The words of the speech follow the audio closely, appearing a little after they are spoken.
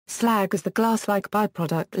slag is the glass-like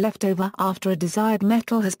byproduct left over after a desired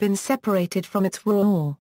metal has been separated from its raw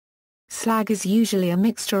ore. Slag is usually a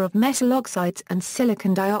mixture of metal oxides and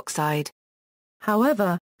silicon dioxide.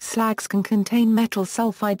 However, slags can contain metal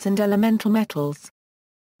sulfides and elemental metals.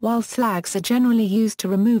 While slags are generally used to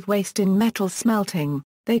remove waste in metal smelting,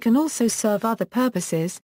 they can also serve other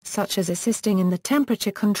purposes, such as assisting in the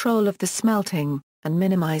temperature control of the smelting, and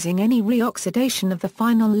minimizing any re-oxidation of the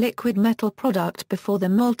final liquid metal product before the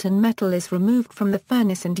molten metal is removed from the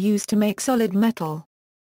furnace and used to make solid metal.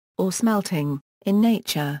 Ore smelting. In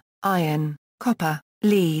nature, iron, copper,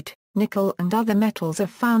 lead, nickel and other metals are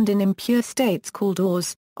found in impure states called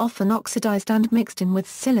ores, often oxidized and mixed in with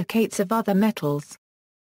silicates of other metals.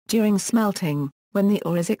 During smelting, when the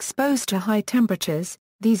ore is exposed to high temperatures,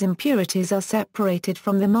 these impurities are separated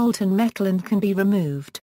from the molten metal and can be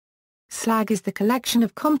removed. Slag is the collection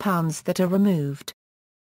of compounds that are removed.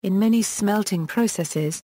 In many smelting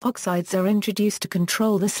processes, oxides are introduced to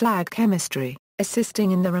control the slag chemistry,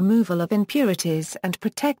 assisting in the removal of impurities and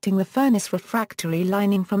protecting the furnace refractory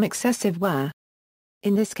lining from excessive wear.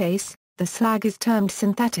 In this case, the slag is termed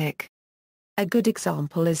synthetic. A good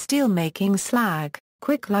example is steelmaking slag.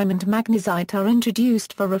 Quicklime and magnesite are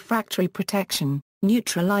introduced for refractory protection,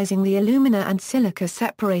 neutralizing the alumina and silica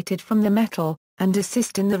separated from the metal, and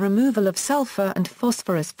assist in the removal of sulfur and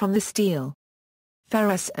phosphorus from the steel.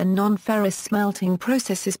 Ferrous and non-ferrous smelting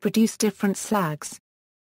processes produce different slags.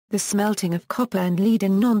 The smelting of copper and lead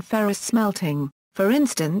in non-ferrous smelting, for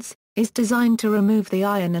instance, is designed to remove the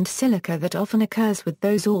iron and silica that often occurs with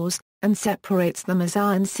those ores, and separates them as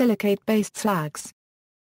iron silicate-based slags.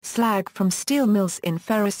 Slag from steel mills in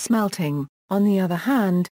ferrous smelting, on the other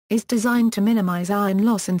hand, is designed to minimize iron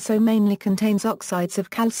loss and so mainly contains oxides of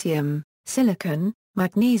calcium, silicon,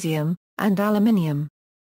 magnesium, and aluminium.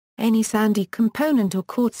 Any sandy component or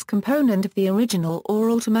quartz component of the original ore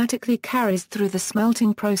automatically carries through the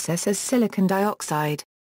smelting process as silicon dioxide.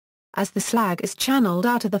 As the slag is channeled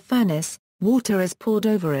out of the furnace, water is poured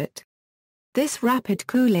over it. This rapid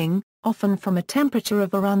cooling, often from a temperature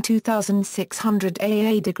of around 2600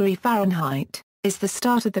 degree Fahrenheit, is the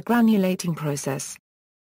start of the granulating process.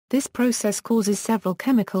 This process causes several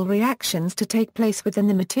chemical reactions to take place within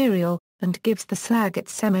the material, and gives the slag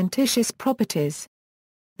its cementitious properties.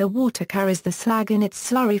 The water carries the slag in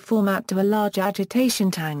its slurry format to a large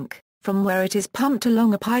agitation tank, from where it is pumped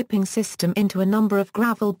along a piping system into a number of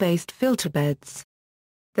gravel-based filter beds.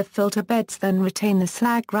 The filter beds then retain the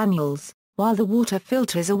slag granules, while the water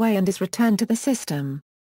filters away and is returned to the system.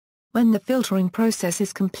 When the filtering process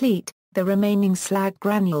is complete, the remaining slag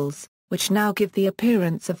granules, which now give the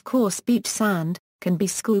appearance of coarse beach sand, can be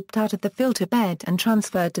scooped out of the filter bed and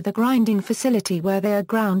transferred to the grinding facility where they are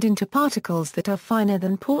ground into particles that are finer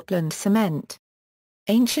than Portland cement.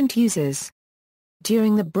 Ancient uses.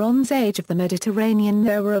 During the Bronze Age of the Mediterranean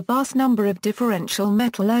there were a vast number of differential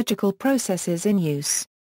metallurgical processes in use.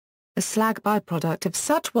 A slag byproduct of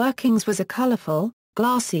such workings was a colorful,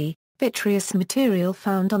 glassy, vitreous material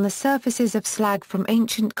found on the surfaces of slag from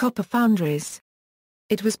ancient copper foundries.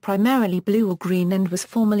 It was primarily blue or green and was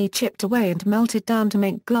formerly chipped away and melted down to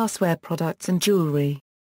make glassware products and jewelry.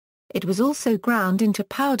 It was also ground into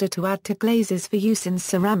powder to add to glazes for use in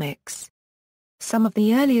ceramics. Some of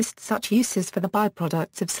the earliest such uses for the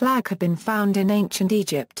byproducts of slag have been found in ancient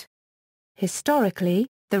Egypt. Historically,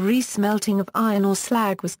 the re-smelting of iron or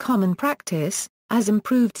slag was common practice, as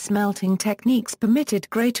improved smelting techniques permitted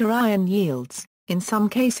greater iron yields, in some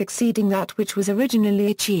cases exceeding that which was originally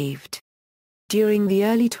achieved. During the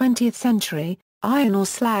early 20th century, iron or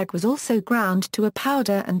slag was also ground to a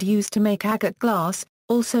powder and used to make agate glass,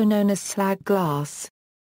 also known as slag glass.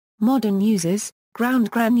 Modern uses. Ground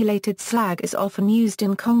granulated slag is often used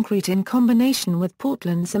in concrete in combination with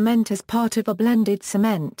Portland cement as part of a blended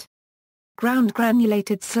cement. Ground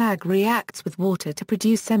granulated slag reacts with water to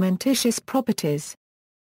produce cementitious properties.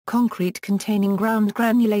 Concrete containing ground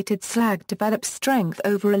granulated slag develops strength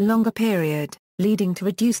over a longer period, leading to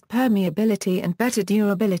reduced permeability and better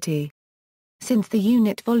durability. Since the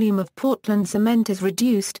unit volume of Portland cement is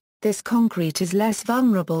reduced, this concrete is less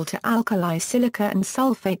vulnerable to alkali silica and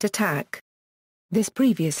sulfate attack. This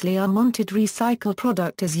previously unwanted recycled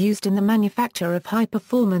product is used in the manufacture of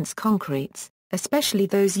high-performance concretes, especially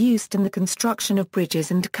those used in the construction of bridges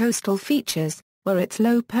and coastal features, where its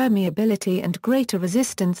low permeability and greater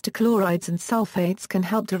resistance to chlorides and sulfates can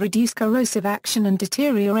help to reduce corrosive action and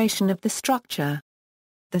deterioration of the structure.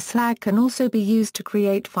 The slag can also be used to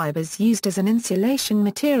create fibers used as an insulation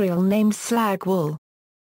material named slag wool.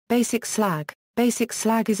 Basic slag. Basic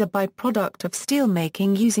slag is a byproduct of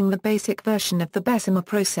steelmaking using the basic version of the Bessemer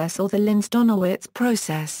process or the Linz-Donowitz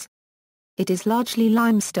process. it is largely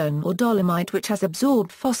limestone or dolomite which has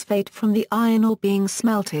absorbed phosphate from the iron ore being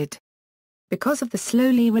smelted. Because of the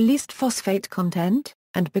slowly released phosphate content,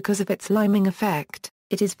 and because of its liming effect,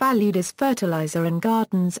 it is valued as fertilizer in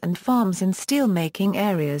gardens and farms in steel-making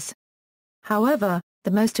areas. However, the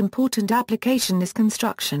most important application is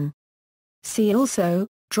construction. See also,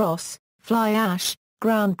 dross, fly ash,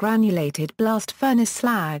 ground granulated blast furnace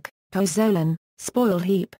slag, pozzolan, spoil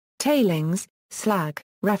heap, tailings, slag.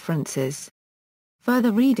 References.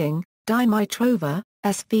 Further reading, Dimitrova,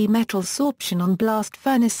 SV Metal Sorption on Blast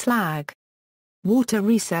Furnace Slag. Water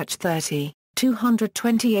Research 30,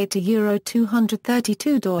 228 Euro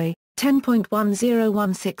 232 doi,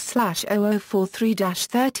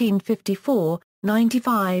 10.1016/0043-1354,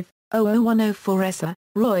 95, 00104 ESA,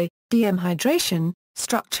 Roy, DM Hydration,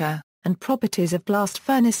 Structure, and Properties of Blast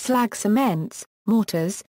Furnace Slag Cements,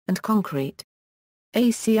 Mortars, and Concrete.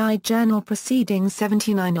 ACI Journal Proceedings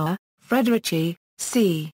 79 Frederici,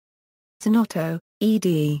 C. Zanotto,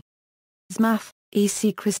 ed. ZMAF,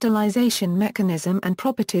 EC Crystallization Mechanism and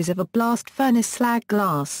Properties of a Blast Furnace Slag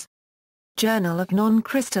Glass. Journal of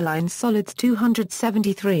Non-Crystalline Solids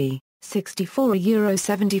 273, 64 Euro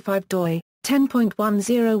 75 doi,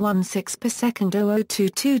 10.1016 per second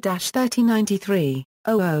 0022-3093,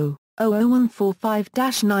 00,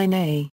 00145-9A.